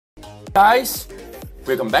Guys,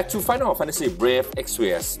 welcome back to Final Fantasy Brave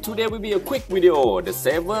Exvius. Today will be a quick video. The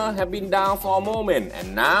server have been down for a moment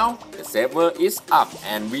and now the server is up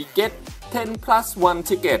and we get 10+1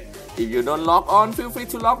 ticket. If you don't log on, feel free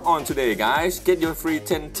to log on today, guys. Get your free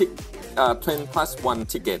 10+1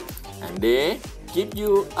 ticket and they give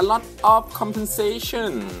you a lot of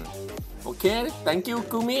compensation. Okay, thank you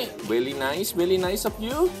Gumi, really nice of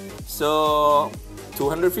you. So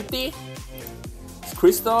 250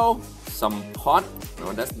 crystal, some pot,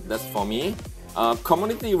 no, that's for me.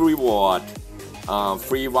 Community reward,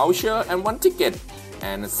 free voucher and 1 ticket,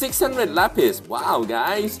 and 600 lapis. Wow,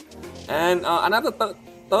 guys, and another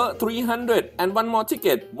 300 and 1 more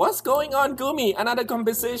ticket. What's going on, Gumi? Another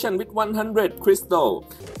compensation with 100 crystal.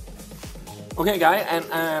 Okay, guys,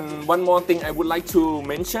 and one more thing I would like to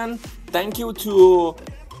mention. Thank you to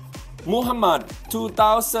Muhammad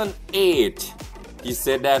 2008. He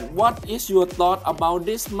said that, what is your thought about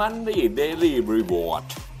this Monday daily reward?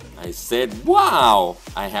 I said, wow,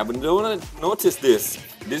 I haven't noticed this.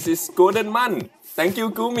 This is golden month. Thank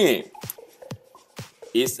you, Gumi.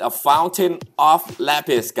 It's a fountain of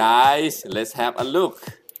lapis, guys. Let's have a look.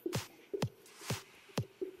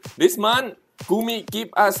 This month, Gumi give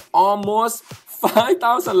us almost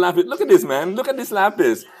 5,000 lapis. Look at this, man. Look at this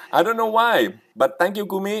lapis. I don't know why, but thank you,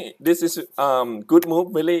 Gumi. This is good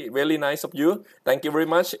move. Really nice of you. Thank you very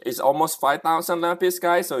much. It's almost 5,000 lapis,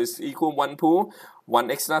 guys. So it's equal 1 pool,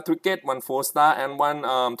 1 extra ticket, 1 4-star, and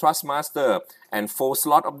 1 Trust Master. And 4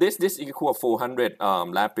 slot of this equal 400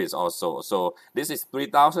 lapis also. So this is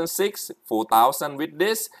 3,006, 4,000 with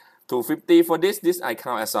this, 250 for this. This I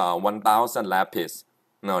count as 1,000 lapis.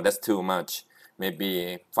 No, that's too much.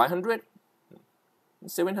 Maybe 500.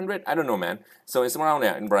 700, I don't know, man. So it's around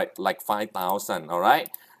there, like 5,000. All right.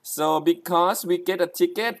 So because we get a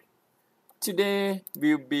ticket, today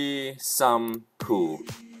will be some pool.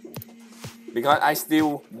 Because I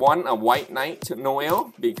still want a White Knight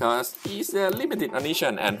Noel because it's a limited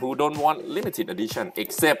edition, and who don't want limited edition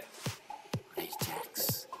except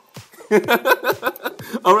Ajax.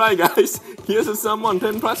 All right, guys. Here's a summon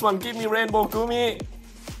 10+1. Give me rainbow, Gumi.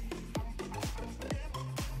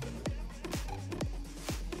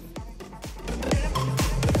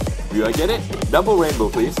 Do I get it? Double rainbow,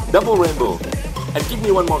 please. Double rainbow. And give me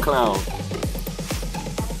 1 more cloud.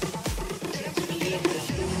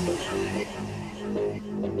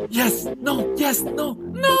 Yes! No! Yes! No!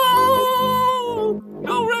 No!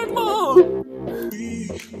 No rainbow!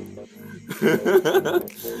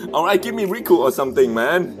 Alright, give me Riku or something,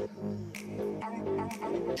 man.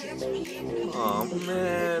 Oh,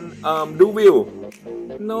 man. Duville.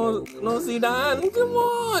 No Zidane. Come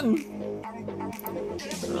on!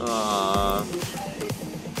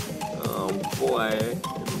 Oh boy,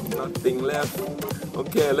 nothing left.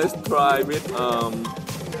 Okay, let's try with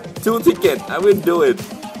 2 tickets. I will do it.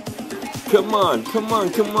 Come on. No.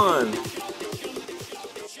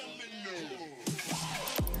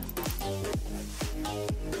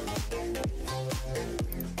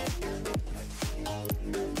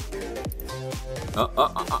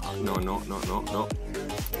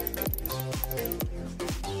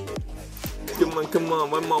 Come on,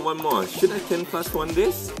 one more. Should I 10+1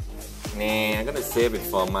 this? Nah, I'm gonna save it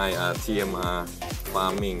for my TMR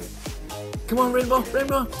farming. Come on, rainbow.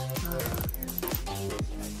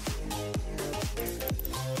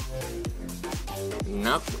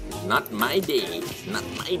 Not my days.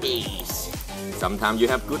 Sometimes you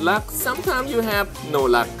have good luck, sometimes you have no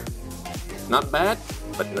luck. Not bad,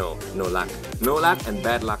 but no luck. No luck and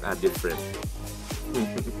bad luck are different.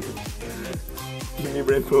 Give me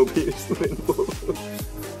rainbow, please. Rainbow.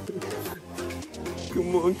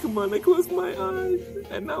 Come on, I closed my eyes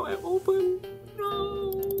and now I open.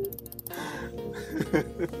 No.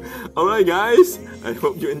 Alright, guys, I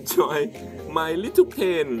hope you enjoy my little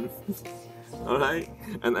pen. Alright,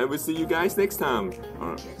 and I will see you guys next time.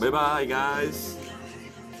 Bye bye, guys.